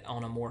by it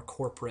on a more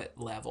corporate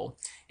level.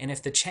 And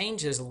if the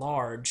change is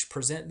large,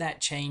 present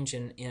that change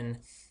in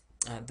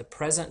the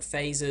present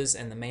phases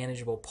and the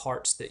manageable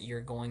parts that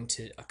you're going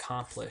to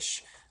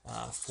accomplish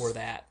for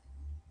that.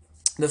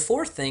 The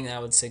fourth thing I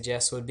would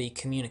suggest would be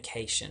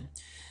communication.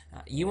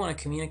 You want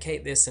to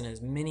communicate this in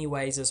as many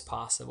ways as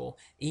possible.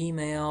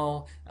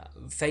 Email,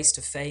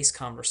 face-to-face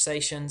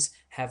conversations,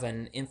 have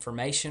an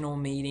informational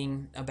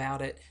meeting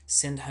about it,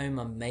 send home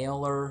a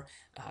mailer.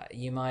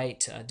 You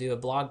might do a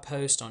blog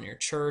post on your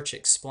church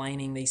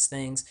explaining these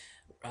things.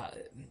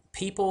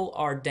 People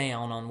are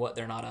down on what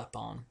they're not up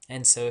on.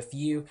 And so if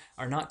you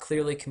are not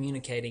clearly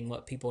communicating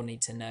what people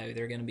need to know,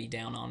 they're going to be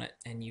down on it,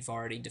 and you've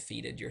already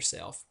defeated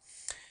yourself.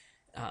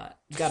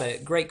 Got a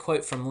great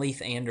quote from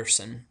Leith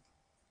Anderson.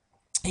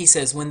 He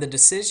says, when the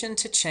decision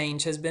to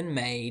change has been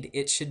made,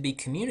 it should be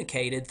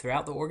communicated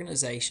throughout the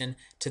organization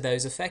to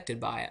those affected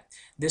by it.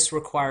 This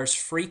requires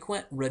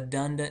frequent,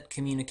 redundant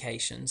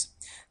communications.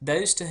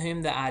 Those to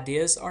whom the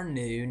ideas are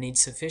new need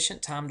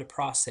sufficient time to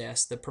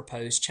process the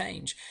proposed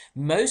change.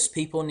 Most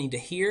people need to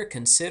hear,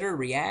 consider,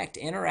 react,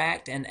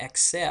 interact, and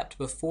accept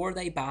before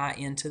they buy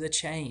into the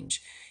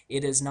change.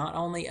 It is not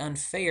only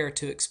unfair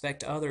to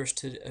expect others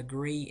to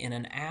agree in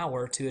an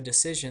hour to a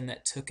decision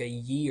that took a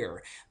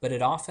year, but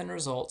it often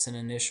results in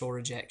initial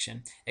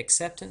rejection.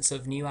 Acceptance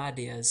of new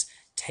ideas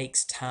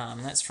takes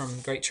time. That's from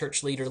great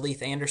church leader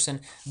Leith Anderson,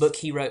 book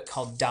he wrote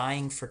called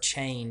Dying for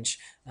Change,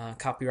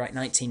 copyright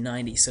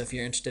 1990. So if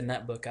you're interested in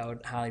that book, I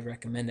would highly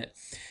recommend it.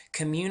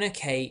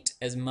 Communicate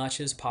as much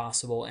as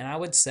possible, and I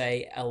would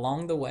say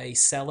along the way,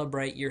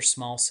 celebrate your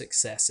small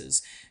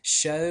successes.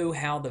 Show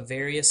how the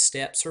various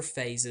steps or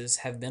phases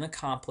have been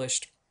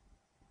accomplished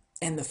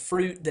and the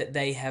fruit that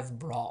they have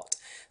brought.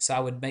 So I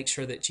would make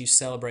sure that you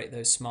celebrate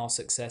those small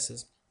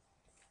successes.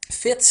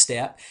 Fifth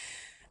step,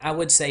 I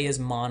would say, is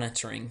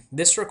monitoring.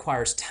 This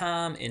requires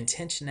time,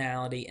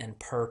 intentionality, and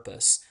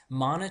purpose.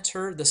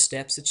 Monitor the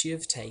steps that you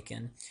have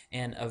taken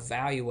and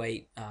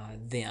evaluate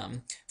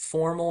them.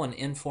 Formal and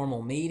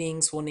informal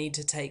meetings will need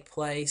to take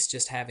place,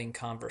 just having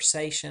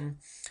conversation,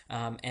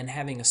 and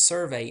having a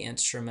survey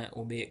instrument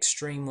will be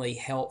extremely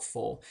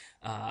helpful.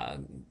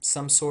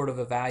 Some sort of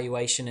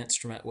evaluation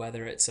instrument,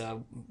 whether it's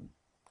a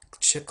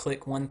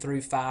click 1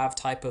 through 5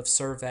 type of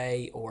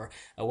survey, or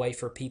a way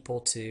for people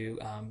to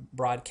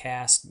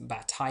broadcast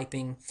by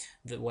typing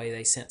the way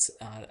they sense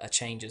a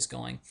change is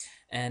going.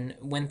 And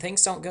when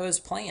things don't go as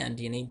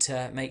planned, you need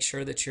to make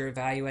sure that you're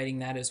evaluating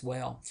that as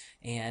well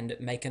and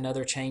make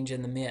another change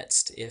in the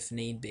midst if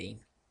need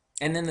be.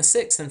 And then the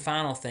sixth and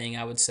final thing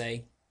I would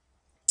say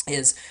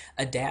is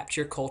adapt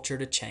your culture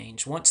to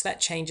change. Once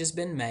that change has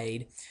been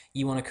made,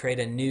 you want to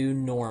create a new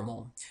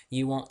normal.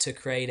 You want to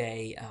create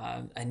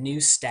a new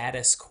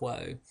status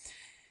quo.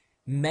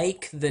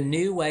 Make the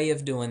new way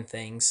of doing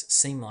things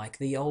seem like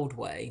the old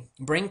way.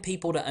 Bring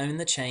people to own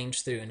the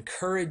change through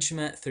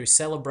encouragement, through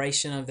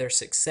celebration of their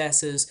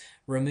successes,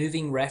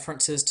 removing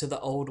references to the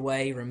old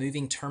way,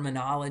 removing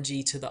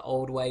terminology to the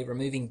old way,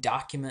 removing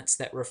documents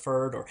that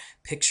referred, or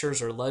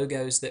pictures or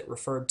logos that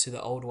referred to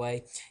the old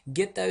way.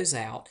 Get those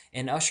out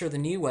and usher the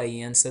new way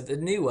in, so the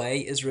new way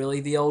is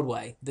really the old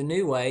way. The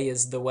new way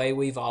is the way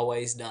we've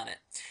always done it.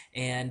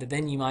 And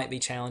then you might be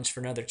challenged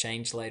for another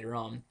change later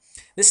on.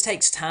 This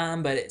takes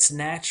time, but it's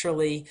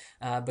naturally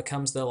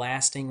becomes the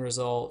lasting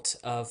result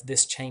of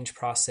this change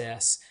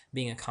process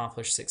being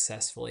accomplished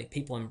successfully.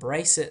 People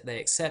embrace it, they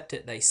accept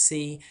it, they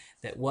see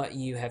that what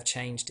you have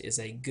changed is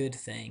a good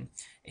thing,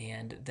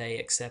 and they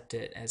accept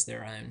it as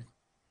their own.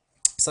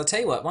 So I'll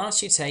tell you what, why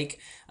don't you take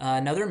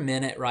another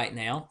minute right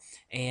now,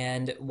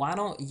 and why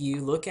don't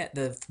you look at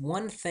the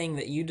one thing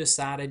that you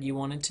decided you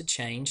wanted to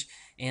change,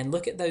 and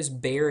look at those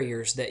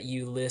barriers that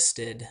you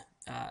listed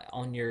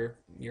on your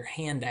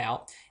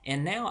handout.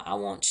 And now I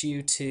want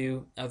you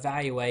to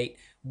evaluate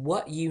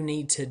what you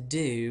need to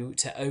do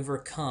to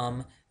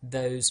overcome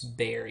those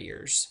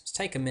barriers. Let's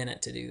take a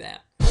minute to do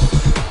that.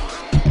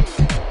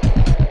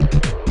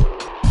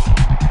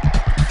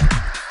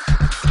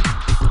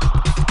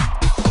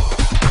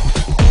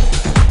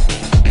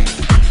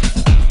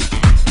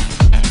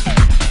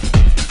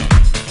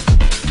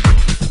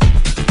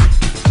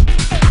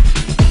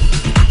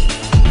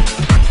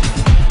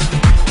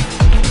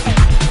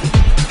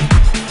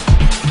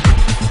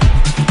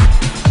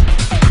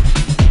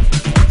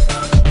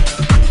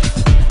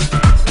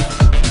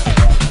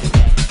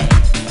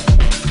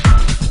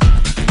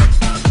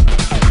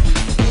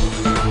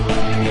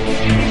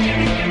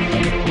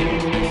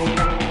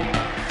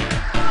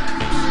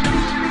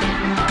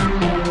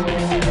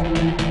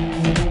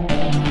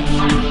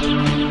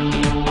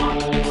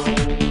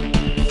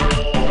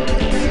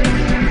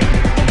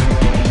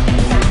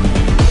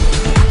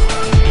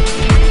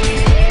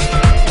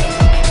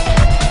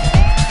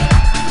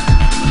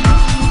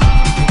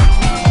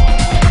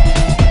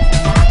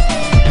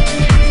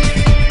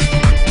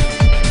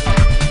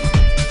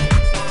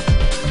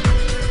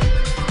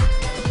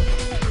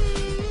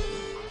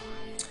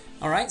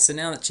 right, so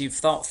now that you've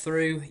thought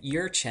through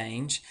your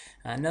change,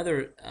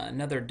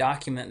 another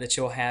document that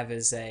you'll have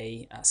is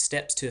a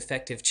steps to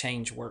effective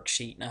change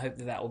worksheet, and I hope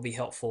that that will be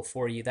helpful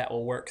for you. That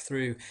will work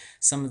through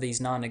some of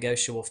these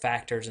non-negotiable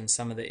factors and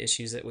some of the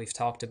issues that we've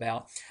talked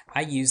about.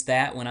 I use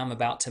that when I'm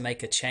about to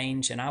make a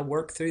change, and I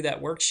work through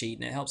that worksheet,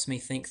 and it helps me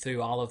think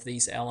through all of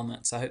these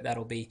elements. I hope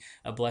that'll be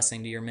a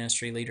blessing to your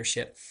ministry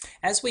leadership.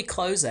 As we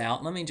close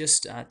out, let me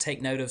just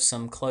take note of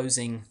some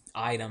closing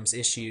items,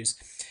 issues.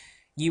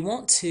 You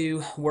want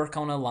to work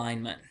on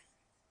alignment.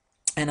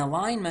 And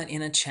alignment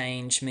in a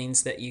change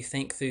means that you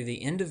think through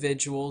the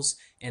individuals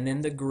and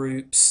then the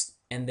groups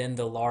and then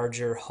the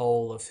larger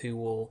whole of who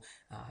will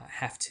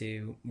have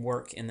to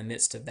work in the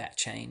midst of that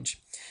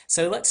change.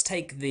 So let's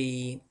take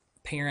the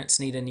parents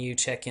need a new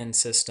check-in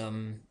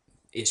system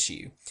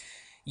issue.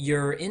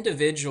 Your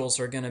individuals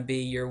are going to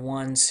be your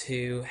ones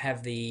who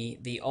have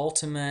the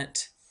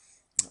ultimate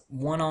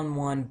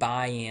one-on-one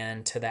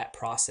buy-in to that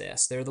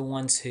process. They're the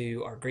ones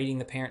who are greeting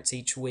the parents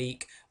each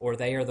week, or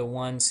they are the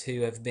ones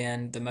who have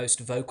been the most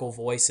vocal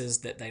voices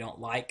that they don't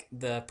like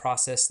the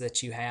process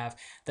that you have.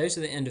 Those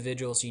are the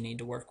individuals you need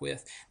to work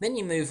with. Then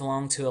you move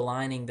along to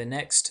aligning the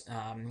next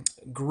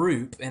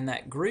group, and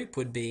that group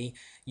would be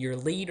your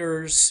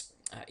leaders,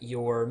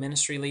 your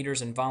ministry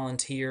leaders and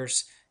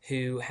volunteers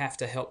who have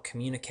to help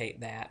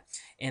communicate that.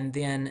 And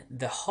then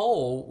the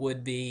whole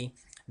would be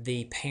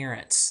the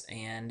parents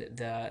and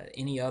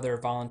any other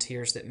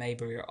volunteers that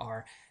maybe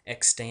are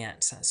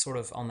extant, sort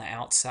of on the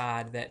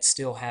outside, that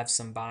still have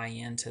some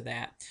buy-in to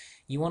that.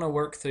 You want to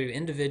work through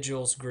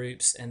individuals,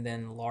 groups, and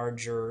then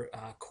larger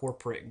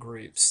corporate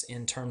groups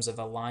in terms of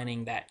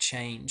aligning that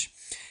change.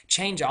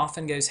 Change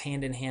often goes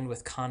hand in hand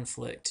with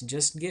conflict.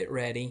 Just get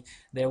ready.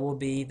 There will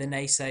be the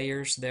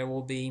naysayers. There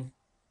will be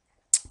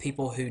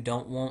people who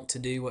don't want to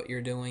do what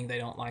you're doing. They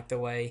don't like the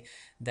way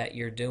that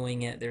you're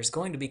doing it. There's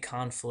going to be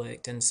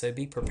conflict, and so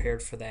be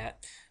prepared for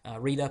that.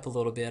 Read up a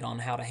little bit on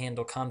how to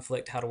handle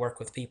conflict, how to work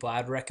with people.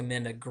 I'd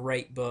recommend a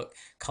great book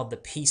called The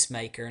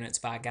Peacemaker, and it's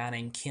by a guy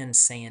named Ken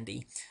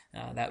Sande.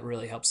 That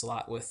really helps a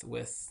lot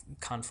with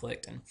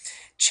conflict. And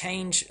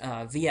change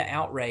via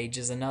outrage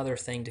is another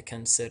thing to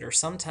consider.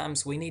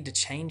 Sometimes we need to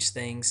change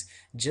things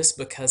just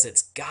because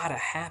it's got to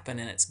happen,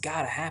 and it's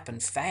got to happen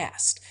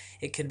fast.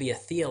 It could be a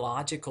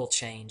theological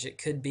change. It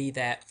could be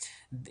that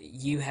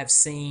you have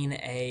seen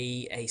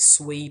a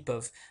sweep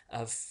of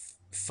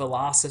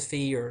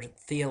philosophy or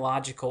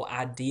theological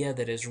idea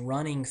that is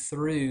running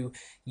through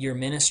your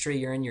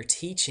ministry or in your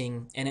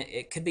teaching, and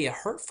it could be a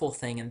hurtful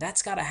thing, and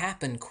that's got to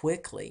happen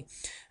quickly.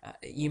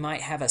 You might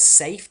have a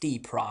safety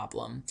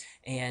problem,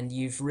 and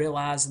you've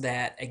realized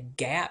that a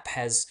gap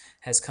has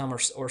come,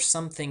 or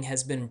something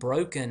has been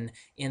broken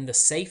in the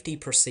safety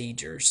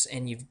procedures,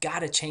 and you've got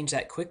to change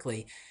that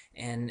quickly,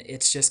 and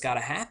it's just got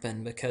to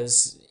happen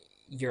because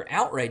you're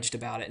outraged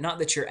about it. Not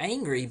that you're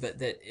angry, but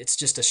that it's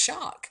just a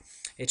shock.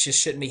 It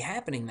just shouldn't be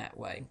happening that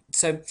way.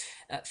 So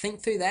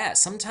think through that.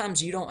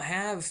 Sometimes you don't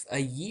have a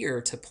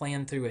year to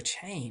plan through a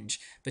change,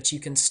 but you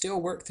can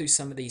still work through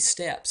some of these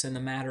steps in the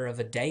matter of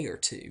a day or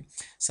two.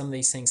 Some of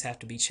these things have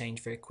to be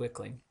changed very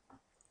quickly.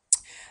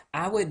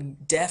 I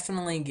would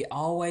definitely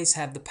always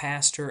have the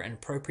pastor and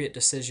appropriate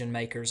decision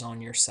makers on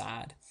your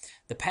side.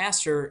 The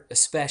pastor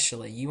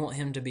especially, you want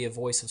him to be a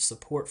voice of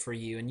support for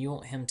you, and you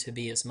want him to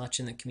be as much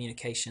in the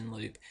communication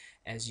loop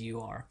as you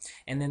are.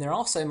 And then there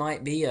also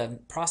might be a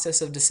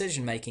process of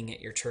decision making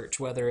at your church,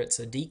 whether it's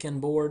a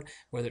deacon board,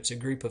 whether it's a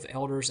group of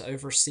elders,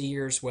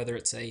 overseers, whether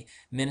it's a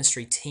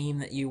ministry team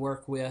that you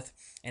work with.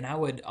 And I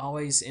would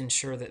always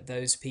ensure that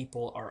those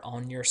people are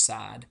on your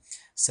side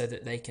so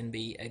that they can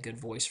be a good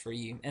voice for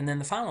you. And then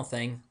the final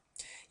thing,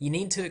 you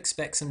need to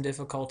expect some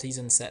difficulties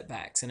and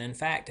setbacks. And in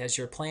fact, as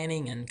you're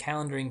planning and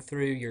calendaring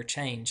through your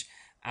change,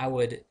 I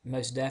would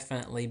most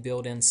definitely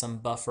build in some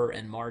buffer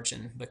and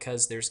margin,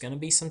 because there's going to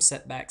be some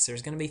setbacks.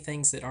 There's going to be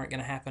things that aren't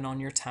going to happen on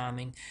your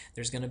timing.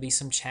 There's going to be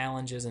some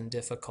challenges and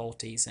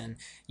difficulties, and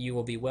you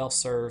will be well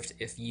served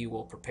if you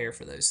will prepare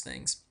for those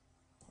things.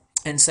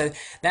 And so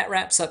that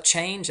wraps up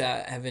change.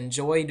 I have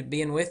enjoyed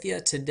being with you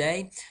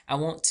today. I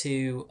want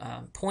to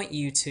point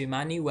you to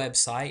my new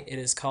website. It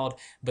is called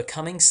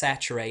Becoming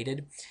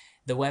Saturated.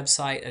 The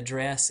website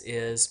address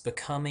is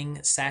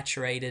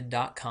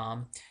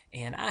becomingsaturated.com.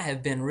 And I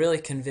have been really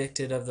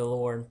convicted of the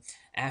Lord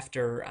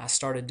after I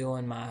started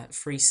doing my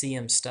free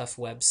CM Stuff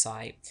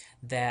website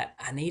that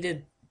I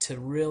needed to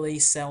really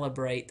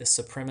celebrate the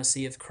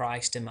supremacy of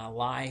Christ in my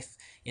life,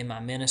 in my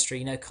ministry.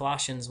 You know,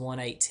 Colossians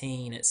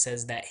 1:18, it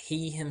says that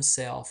He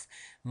Himself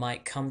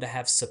might come to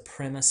have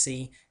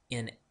supremacy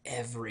in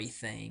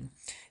everything.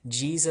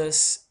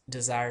 Jesus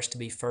desires to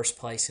be first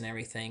place in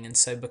everything. And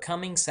so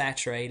Becoming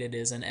Saturated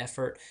is an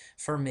effort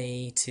for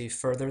me to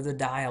further the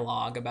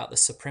dialogue about the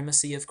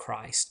supremacy of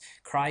Christ.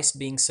 Christ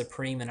being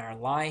supreme in our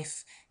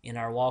life, in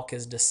our walk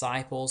as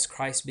disciples,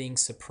 Christ being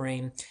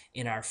supreme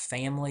in our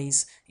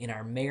families, in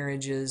our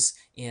marriages,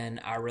 in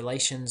our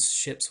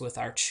relationships with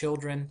our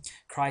children,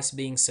 Christ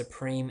being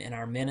supreme in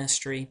our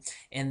ministry.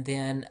 And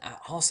then I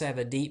also have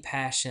a deep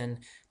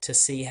passion to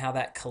see how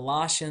that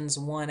Colossians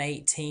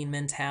 1:18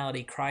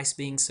 mentality, Christ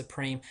being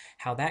supreme,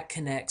 how that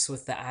connects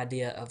with the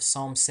idea of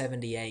Psalm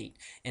 78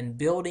 and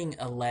building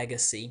a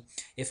legacy.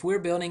 If we're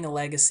building a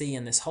legacy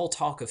and this whole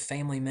talk of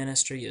family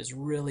ministry is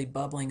really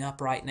bubbling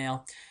up right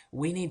now,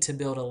 we need to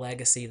build a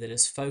legacy that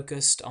is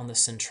focused on the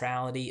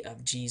centrality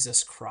of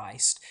Jesus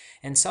Christ.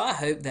 And so I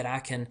hope that I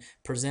can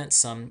present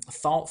some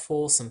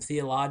thoughtful, some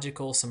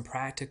theological, some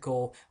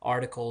practical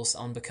articles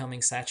on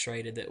becoming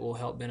saturated that will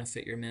help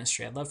benefit your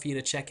ministry. I'd love for you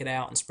to check it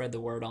out and spread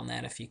the word on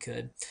that if you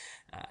could.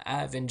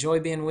 I've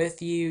enjoyed being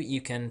with you.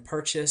 You can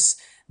purchase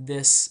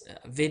this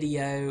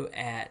video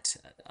at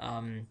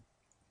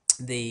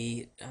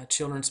the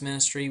Children's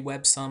Ministry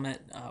Web Summit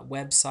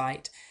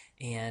website,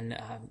 and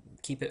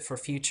keep it for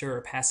future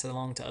or pass it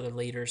along to other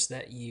leaders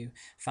that you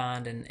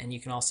find. And you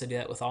can also do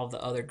that with all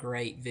the other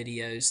great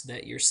videos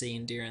that you're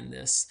seeing during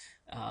this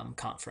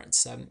conference.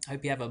 So I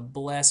hope you have a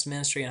blessed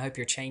ministry, and I hope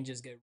your changes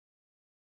go